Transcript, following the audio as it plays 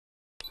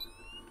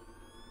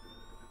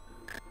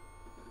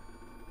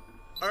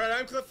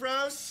I'm Cliff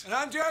Rose. And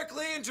I'm Derek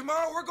Lee, and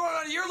tomorrow we're going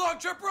on a year-long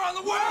trip around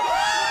the world!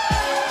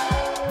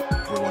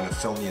 We're going to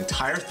film the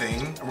entire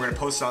thing, and we're going to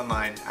post it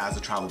online as a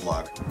travel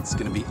blog. It's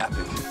gonna be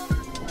epic.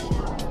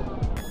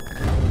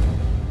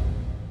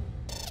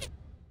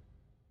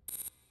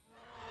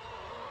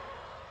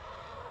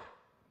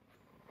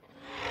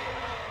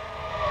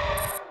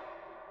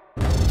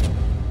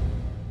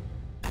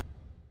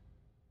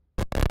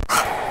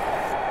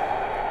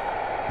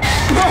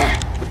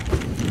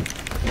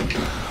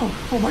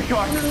 Oh my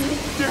god!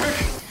 Derek!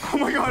 Oh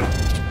my god!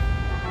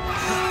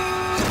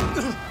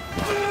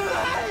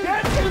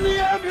 Get in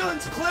the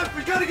ambulance, Cliff!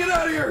 We gotta get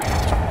out of here!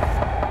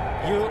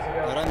 You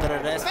are under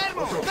arrest.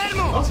 Fermo!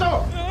 Fermo! Let's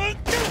go!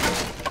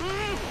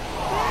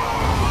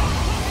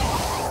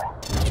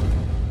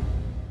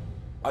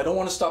 I don't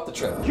want to stop the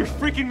trip. You're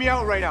freaking me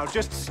out right now.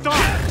 Just stop!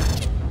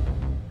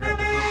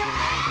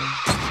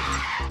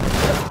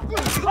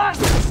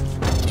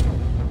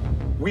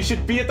 We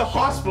should be at the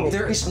hospital.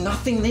 There is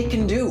nothing they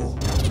can do.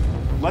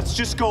 Let's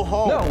just go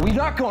home. No, we're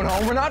not going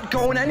home. We're not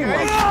going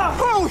anywhere.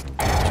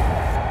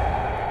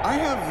 I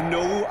have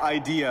no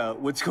idea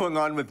what's going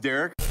on with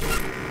Derek. Okay,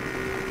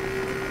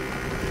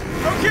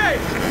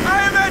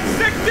 I am at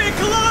 60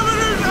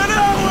 kilometers an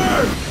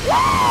hour!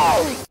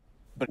 Woo!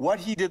 But what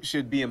he did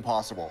should be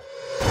impossible.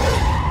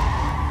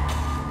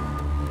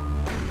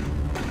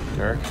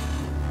 Derek,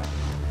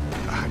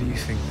 how do you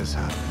think this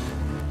happened?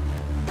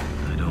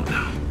 I don't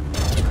know.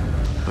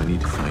 I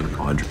need to find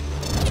Audrey.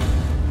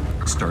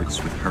 It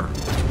starts with her.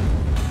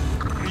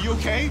 Are you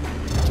okay?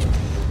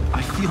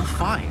 I feel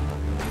fine.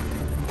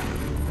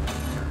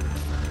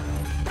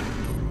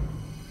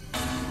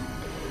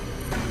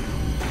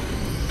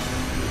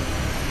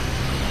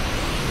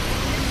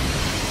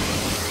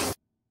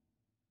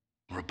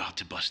 We're about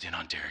to bust in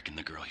on Derek and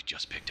the girl he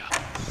just picked up.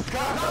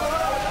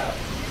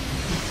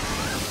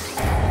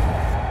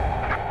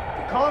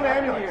 Call an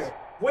ambulance.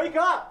 Wake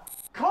up!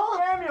 Call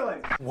an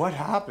ambulance! What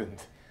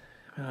happened?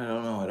 I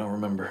don't know. I don't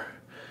remember.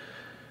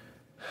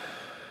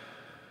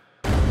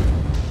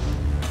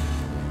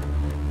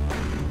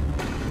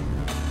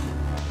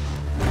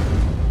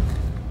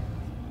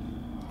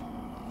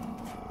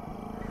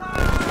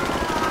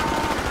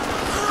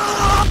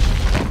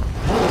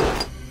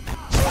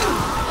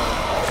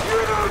 You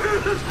know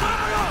this is